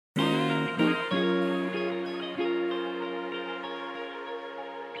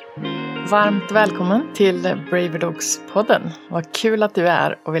Varmt välkommen till Braver Dogs-podden. Vad kul att du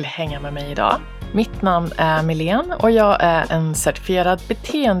är och vill hänga med mig idag. Mitt namn är Milén och jag är en certifierad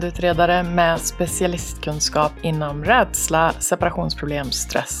beteendeutredare med specialistkunskap inom rädsla, separationsproblem,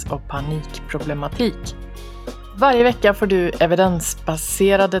 stress och panikproblematik. Varje vecka får du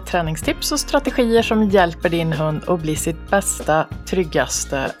evidensbaserade träningstips och strategier som hjälper din hund att bli sitt bästa,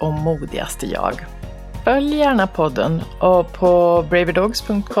 tryggaste och modigaste jag. Följ gärna podden och på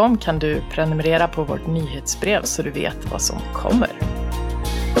braverdogs.com kan du prenumerera på vårt nyhetsbrev så du vet vad som kommer.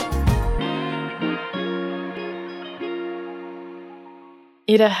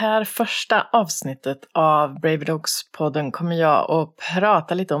 I det här första avsnittet av Braver Dogs-podden kommer jag att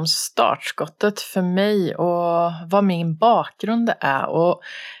prata lite om startskottet för mig och vad min bakgrund är. Och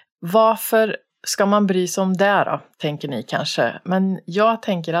varför ska man bry sig om det då, tänker ni kanske. Men jag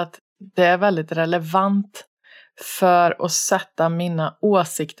tänker att det är väldigt relevant för att sätta mina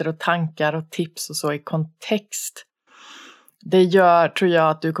åsikter och tankar och tips och så i kontext. Det gör, tror jag,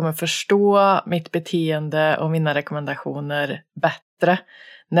 att du kommer förstå mitt beteende och mina rekommendationer bättre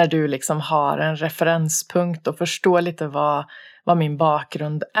när du liksom har en referenspunkt och förstår lite vad min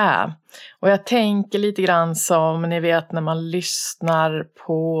bakgrund är. Och jag tänker lite grann som ni vet när man lyssnar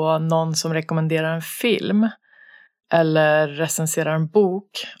på någon som rekommenderar en film eller recenserar en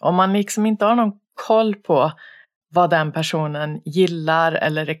bok. Om man liksom inte har någon koll på vad den personen gillar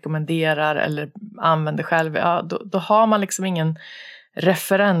eller rekommenderar eller använder själv, ja, då har man liksom ingen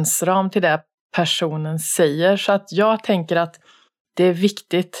referensram till det personen säger. Så att jag tänker att det är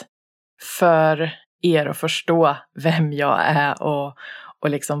viktigt för er att förstå vem jag är och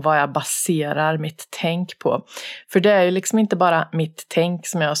liksom vad jag baserar mitt tänk på. För det är ju liksom inte bara mitt tänk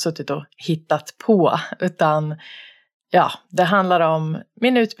som jag har suttit och hittat på, utan ja, det handlar om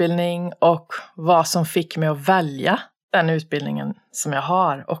min utbildning och vad som fick mig att välja den utbildningen som jag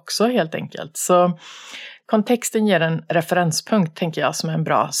har också helt enkelt. Så kontexten ger en referenspunkt, tänker jag, som är en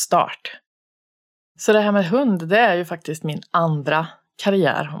bra start. Så det här med hund, det är ju faktiskt min andra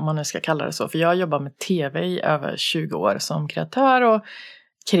karriär, om man nu ska kalla det så. För jag jobbar med tv i över 20 år som kreatör och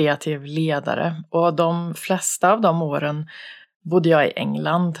kreativ ledare. Och de flesta av de åren bodde jag i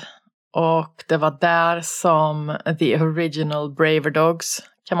England. Och det var där som the original Braver Dogs,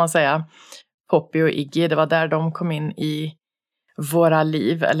 kan man säga, Poppy och Iggy, det var där de kom in i våra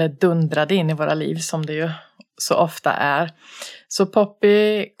liv, eller dundrade in i våra liv som det ju så ofta är. Så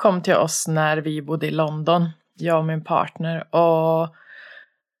Poppy kom till oss när vi bodde i London, jag och min partner. Och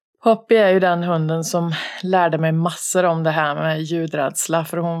Poppy är ju den hunden som lärde mig massor om det här med ljudrädsla,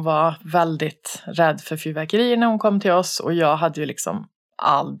 för hon var väldigt rädd för fyrverkerier när hon kom till oss och jag hade ju liksom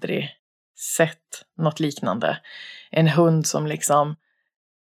aldrig sett något liknande. En hund som liksom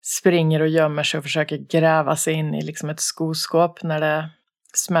springer och gömmer sig och försöker gräva sig in i liksom ett skoskåp när det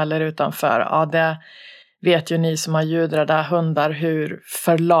smäller utanför. Ja, det vet ju ni som har ljudrädda hundar hur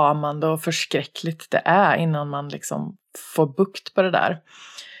förlamande och förskräckligt det är innan man liksom får bukt på det där.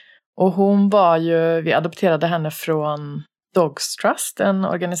 Och hon var ju, vi adopterade henne från Dogs Trust, en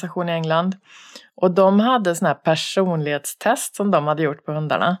organisation i England. Och de hade såna här personlighetstest som de hade gjort på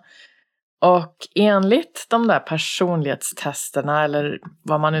hundarna. Och enligt de där personlighetstesterna, eller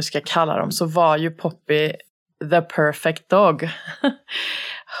vad man nu ska kalla dem, så var ju Poppy the perfect dog.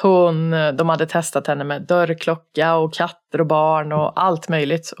 De hade testat henne med dörrklocka och katter och barn och allt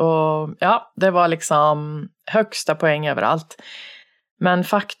möjligt. Och ja, det var liksom högsta poäng överallt. Men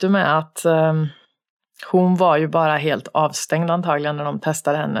faktum är att hon var ju bara helt avstängd antagligen när de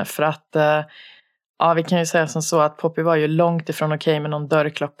testade henne. För att, ja, vi kan ju säga som så att Poppy var ju långt ifrån okej med någon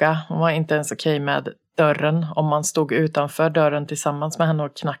dörrklocka. Hon var inte ens okej med dörren om man stod utanför dörren tillsammans med henne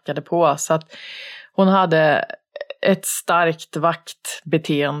och knackade på. Så att hon hade ett starkt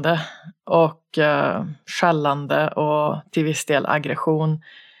vaktbeteende och skällande och till viss del aggression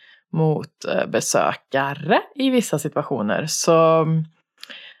mot besökare i vissa situationer. Så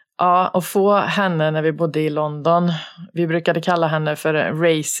ja, och få henne när vi bodde i London, vi brukade kalla henne för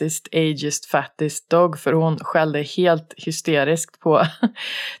racist, ageist, fattest dog, för hon skällde helt hysteriskt på,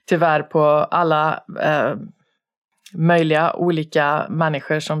 tyvärr på alla möjliga olika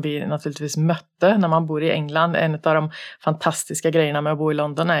människor som vi naturligtvis mötte när man bor i England. En av de fantastiska grejerna med att bo i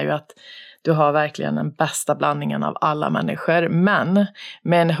London är ju att du har verkligen den bästa blandningen av alla människor. Men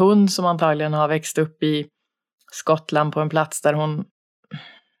med en hund som antagligen har växt upp i Skottland på en plats där hon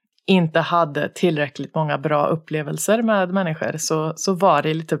inte hade tillräckligt många bra upplevelser med människor, så var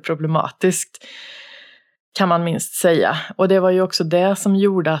det lite problematiskt, kan man minst säga. Och det var ju också det som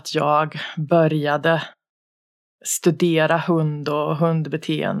gjorde att jag började studera hund och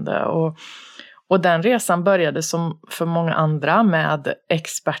hundbeteende Och den resan började som för många andra med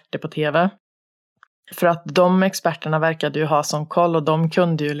experter på tv. För att de experterna verkade ju ha som koll och de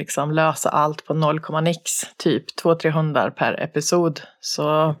kunde ju liksom lösa allt på 0,nix. Typ 2-3 hundar per episod.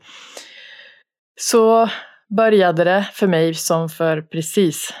 Så började det för mig som för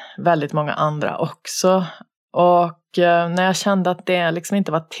precis väldigt många andra också. Och när jag kände att det liksom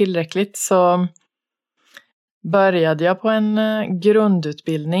inte var tillräckligt så började jag på en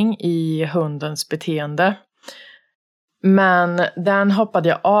grundutbildning i hundens beteende. Men den hoppade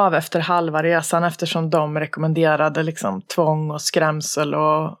jag av efter halva resan eftersom de rekommenderade liksom tvång och skrämsel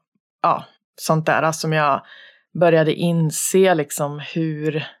och sånt där som jag började inse liksom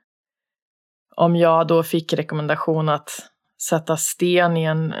hur, om jag då fick rekommendation att sätta sten i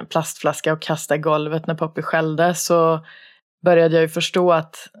en plastflaska och kasta i golvet när Poppy skällde, så började jag ju förstå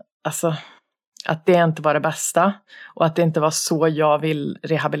att det inte var det bästa och att det inte var så jag vill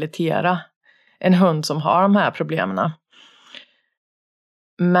rehabilitera en hund som har de här problemen.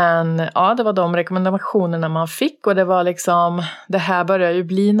 Men det var de rekommendationerna man fick och det var liksom, det här började ju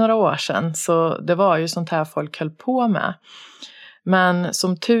bli några år sedan, så det var ju sånt här folk höll på med. Men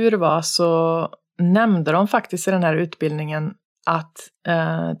som tur var så nämnde de faktiskt i den här utbildningen att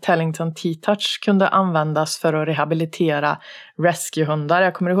Tellington T-touch kunde användas för att rehabilitera rescuehundar.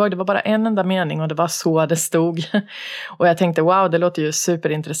 Jag kommer ihåg, det var bara en enda mening och det var så det stod. Och jag tänkte, wow, det låter ju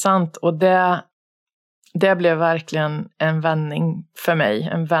superintressant. Och det blev verkligen en vändning för mig.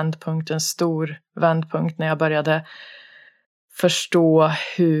 En vändpunkt, en stor vändpunkt när jag började förstå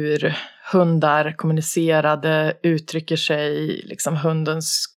hur hundar kommunicerade, uttrycker sig, liksom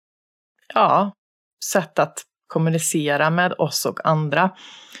hundens sätt att kommunicera med oss och andra.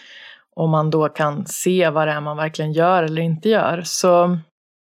 Och man då kan se vad det är man verkligen gör eller inte gör.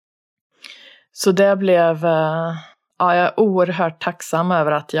 Så det blev... jag är oerhört tacksam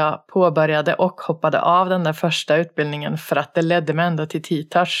över att jag påbörjade och hoppade av den där första utbildningen, för att det ledde mig ändå till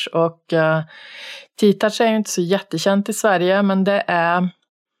T-touch. Och T-touch är ju inte så jättekänt i Sverige, men det är...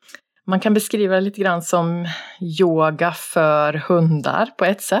 Man kan beskriva det lite grann som yoga för hundar på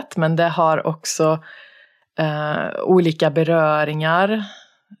ett sätt, men det har också olika beröringar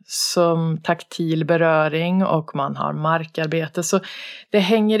som taktil beröring och man har markarbete. Så det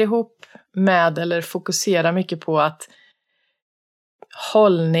hänger ihop med, eller fokuserar mycket på att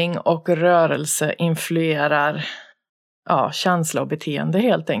hållning och rörelse influerar känsla och beteende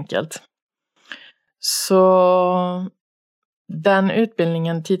helt enkelt. Så den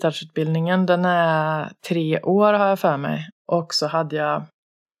utbildningen, T-touch-utbildningen, den är 3 år har jag för mig. Och så hade jag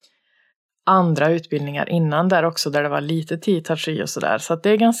andra utbildningar innan där också, där det var lite T-touch i och sådär. Så att det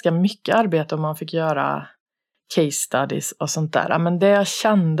är ganska mycket arbete om man fick göra case studies och sånt där. Men det jag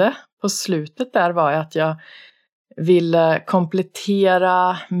kände på slutet där var att jag ville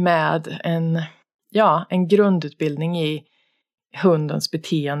komplettera med en grundutbildning i hundens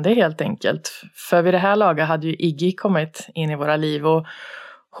beteende helt enkelt. För vid det här laget hade ju Iggy kommit in i våra liv och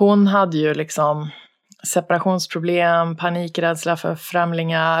hon hade ju liksom separationsproblem, panikrädsla för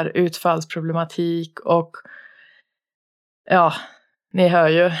främlingar, utfallsproblematik och ni hör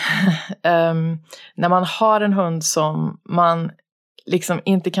ju när man har en hund som man liksom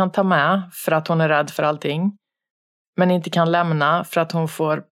inte kan ta med för att hon är rädd för allting, men inte kan lämna för att hon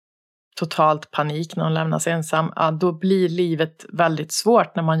får totalt panik när hon lämnas ensam, då blir livet väldigt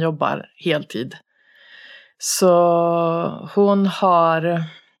svårt när man jobbar heltid. Så hon har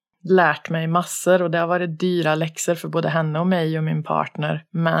lärt mig massor och det har varit dyra läxor för både henne och mig och min partner.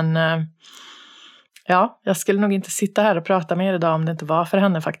 Men jag skulle nog inte sitta här och prata med er idag om det inte var för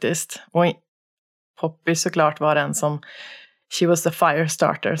henne faktiskt. Och Poppy såklart var den som, she was the fire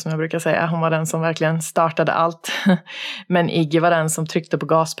starter som jag brukar säga. Hon var den som verkligen startade allt. Men Iggy var den som tryckte på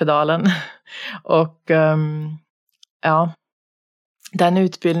gaspedalen. Och den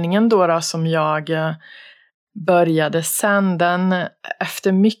utbildningen då som jag började sen, den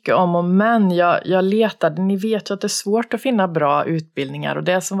efter mycket om och men, jag letade, ni vet ju att det är svårt att finna bra utbildningar, och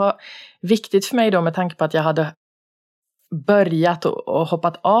det som var viktigt för mig då med tanke på att jag hade börjat och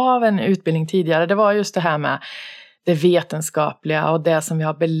hoppat av en utbildning tidigare, det var just det här med det vetenskapliga och det som vi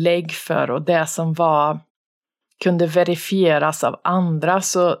har belägg för och det som kunde verifieras av andra.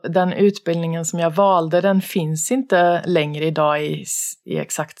 Så den utbildningen som jag valde, den finns inte längre idag i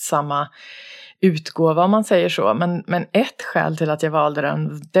exakt samma utgåva om man säger så. Men ett skäl till att jag valde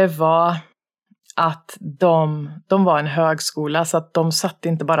den, det var att de var en högskola, så att de satte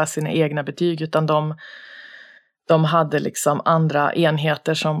inte bara sina egna betyg, utan de hade liksom andra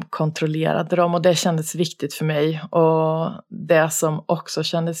enheter som kontrollerade dem, och det kändes viktigt för mig. Och det som också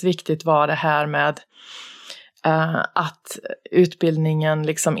kändes viktigt var det här med Att utbildningen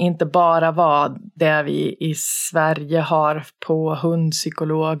liksom inte bara var det vi i Sverige har på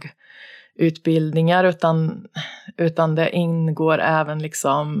hundpsykologutbildningar, utan det ingår även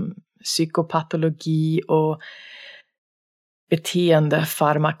liksom psykopatologi och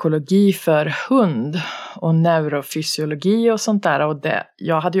beteendefarmakologi för hund och neurofysiologi och sånt där. Och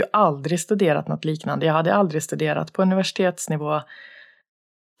jag hade ju aldrig studerat något liknande. Jag hade aldrig studerat på universitetsnivå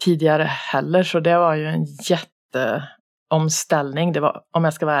tidigare heller, så det var ju en jätteomställning. Det var, om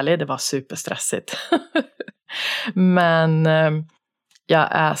jag ska vara ärlig, det var superstressigt. Men jag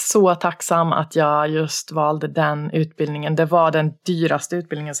är så tacksam att jag just valde den utbildningen. Det var den dyraste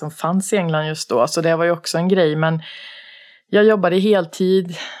utbildningen som fanns i England just då, så det var ju också en grej. Men jag jobbade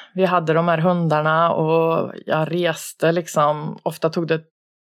heltid, vi hade de här hundarna och jag reste liksom, ofta tog det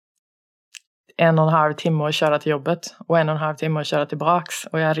 1,5 timme att köra till jobbet och 1,5 timme att köra tillbaks.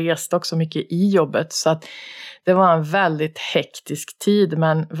 Och jag reste också mycket i jobbet, så att det var en väldigt hektisk tid,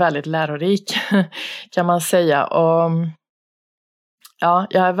 men väldigt lärorik kan man säga. Och ja,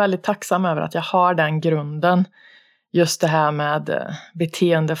 jag är väldigt tacksam över att jag har den grunden. Just det här med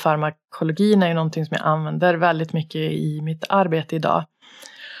beteendefarmakologin är ju någonting som jag använder väldigt mycket i mitt arbete idag.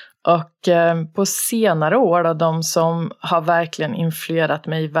 Och på senare år då, de som har verkligen influerat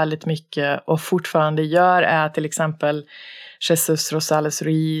mig väldigt mycket och fortfarande gör är till exempel Jesus Rosales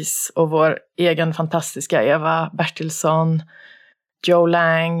Ruiz och vår egen fantastiska Eva Bertilsson, Joe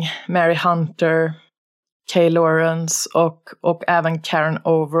Lang, Mary Hunter, Kay Lawrence och även Karen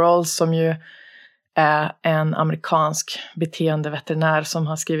Overall, som ju är en amerikansk beteendeveterinär som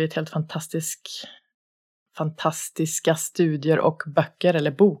har skrivit helt fantastiska studier och böcker,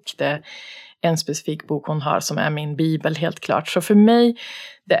 eller bok. Det är en specifik bok hon har som är min bibel, helt klart. Så för mig,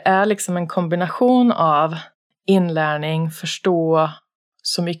 det är liksom en kombination av inlärning, förstå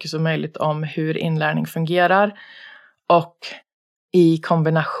så mycket som möjligt om hur inlärning fungerar, och i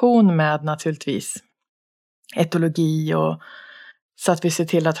kombination med naturligtvis etologi, och så att vi ser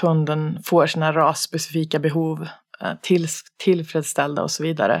till att hunden får sina rasspecifika behov tillfredsställda och så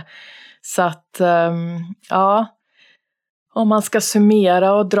vidare. Så att, ja, om man ska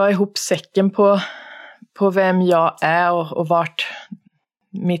summera och dra ihop säcken på vem jag är och vart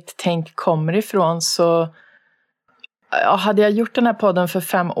mitt tänk kommer ifrån, så ja, hade jag gjort den här podden för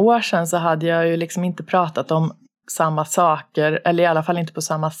 5 år sedan så hade jag ju liksom inte pratat om samma saker, eller i alla fall inte på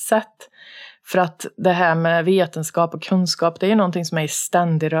samma sätt. För att det här med vetenskap och kunskap, det är ju någonting som är i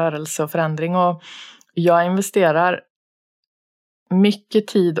ständig rörelse och förändring, och jag investerar mycket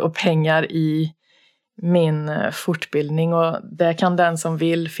tid och pengar i min fortbildning, och det kan den som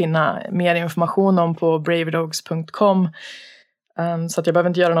vill finna mer information om på bravedogs.com. Så att jag behöver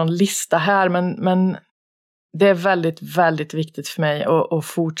inte göra någon lista här, men det är väldigt, väldigt viktigt för mig att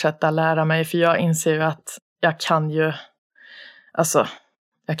fortsätta lära mig, för jag inser ju att jag kan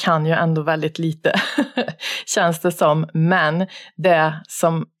ju ändå väldigt lite, känns det som. Men det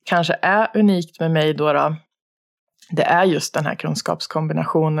som kanske är unikt med mig då, det är just den här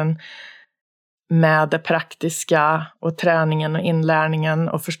kunskapskombinationen med det praktiska och träningen och inlärningen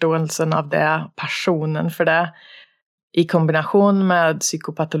och förståelsen av det, passionen för det, i kombination med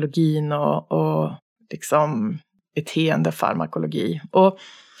psykopatologin och liksom beteendefarmakologi. Och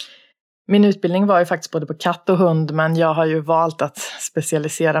min utbildning var ju faktiskt både på katt och hund, men jag har ju valt att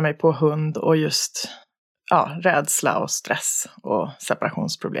specialisera mig på hund och just rädsla och stress och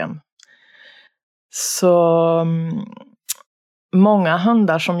separationsproblem. Så många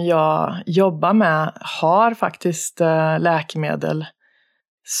hundar som jag jobbar med har faktiskt läkemedel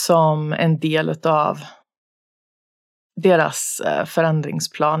som en del av deras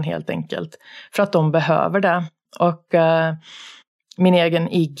förändringsplan, helt enkelt. För att de behöver det. Och min egen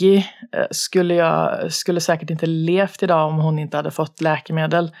Iggy skulle säkert inte levt idag om hon inte hade fått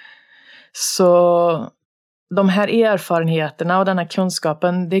läkemedel. Så de här erfarenheterna och den här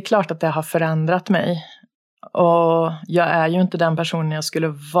kunskapen, det är klart att det har förändrat mig. Och jag är ju inte den personen jag skulle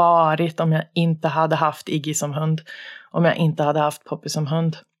varit om jag inte hade haft Iggy som hund. Om jag inte hade haft Poppy som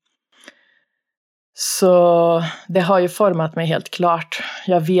hund. Så det har ju format mig, helt klart.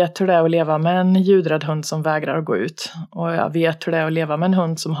 Jag vet hur det är att leva med en ljudrädd hund som vägrar att gå ut. Och jag vet hur det är att leva med en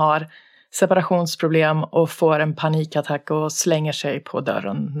hund som har separationsproblem och får en panikattack och slänger sig på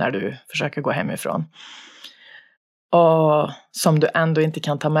dörren när du försöker gå hemifrån. Och som du ändå inte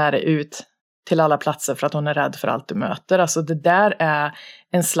kan ta med dig ut till alla platser för att hon är rädd för allt du möter. Alltså det där är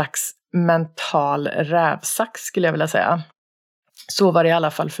en slags mental rävsax, skulle jag vilja säga. Så var det i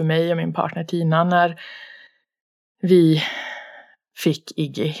alla fall för mig och min partner Tina när vi fick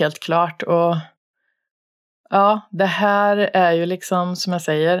Iggy, helt klart. Och Ja, det här är ju liksom, som jag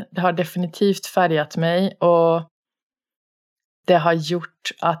säger, det har definitivt färgat mig och det har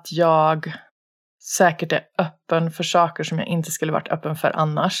gjort att jag säkert är öppen för saker som jag inte skulle varit öppen för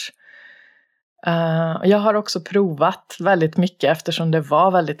annars. Jag har också provat väldigt mycket eftersom det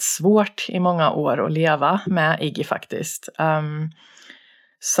var väldigt svårt i många år att leva med Iggy faktiskt.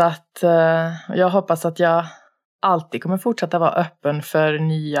 Så att jag hoppas att jag alltid kommer fortsätta vara öppen för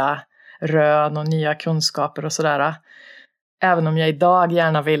nya rön och nya kunskaper och sådär. Även om jag idag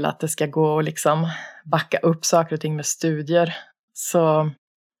gärna vill att det ska gå och liksom backa upp saker och ting med studier. Så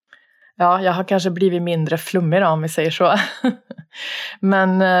ja, jag har kanske blivit mindre flummig då, om vi säger så.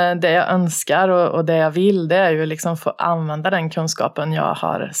 Men det jag önskar och det jag vill, det är ju liksom få använda den kunskapen jag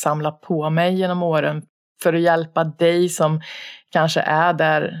har samlat på mig genom åren för att hjälpa dig som kanske är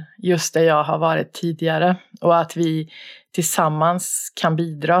där just där jag har varit tidigare. Och att vi tillsammans kan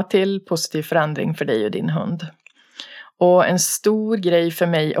bidra till positiv förändring för dig och din hund. Och en stor grej för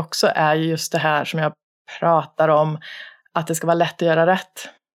mig också är ju just det här som jag pratar om, att det ska vara lätt att göra rätt.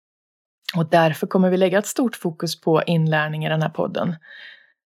 Och därför kommer vi lägga ett stort fokus på inlärning i den här podden.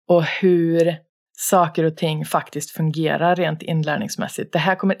 Och hur saker och ting faktiskt fungerar rent inlärningsmässigt. Det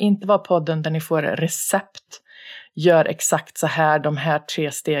här kommer inte vara podden där ni får recept. Gör exakt så här, de här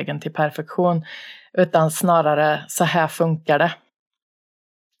 3 stegen till perfektion. Utan snarare så här funkar det.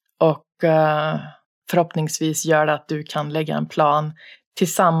 Och förhoppningsvis gör det att du kan lägga en plan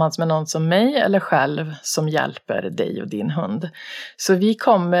tillsammans med någon som mig eller själv som hjälper dig och din hund. Så vi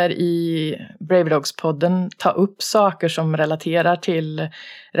kommer i Brave Dogs-podden ta upp saker som relaterar till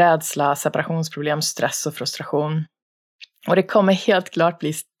rädsla, separationsproblem, stress och frustration. Och det kommer helt klart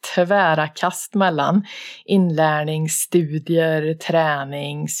bli tvära kast mellan inlärning, studier,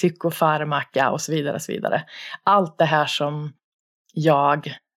 träning, psykofarmaka och så vidare och så vidare. Allt det här som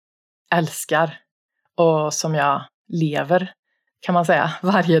jag älskar och som jag lever, kan man säga,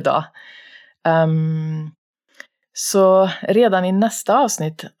 varje dag. Så redan i nästa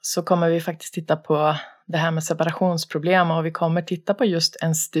avsnitt så kommer vi faktiskt titta på det här med separationsproblem, och vi kommer titta på just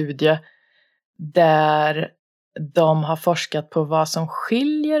en studie där de har forskat på vad som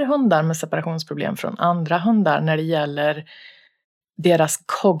skiljer hundar med separationsproblem från andra hundar när det gäller deras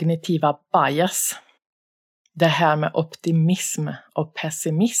kognitiva bias. Det här med optimism och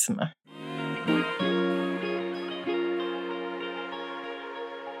pessimism.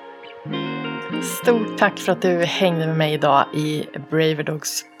 Stort tack för att du hängde med mig idag i Brave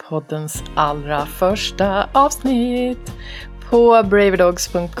Dogs-poddens allra första avsnitt. På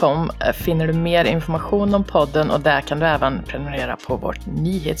bravedogs.com finner du mer information om podden, och där kan du även prenumerera på vårt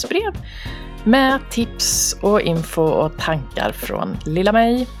nyhetsbrev med tips och info och tankar från lilla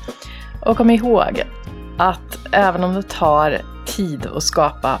mig. Och kom ihåg att även om det tar tid att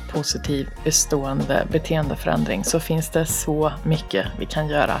skapa positiv bestående beteendeförändring så finns det så mycket vi kan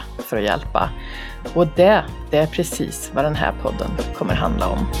göra för att hjälpa. Och det är precis vad den här podden kommer handla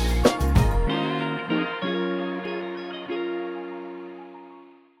om.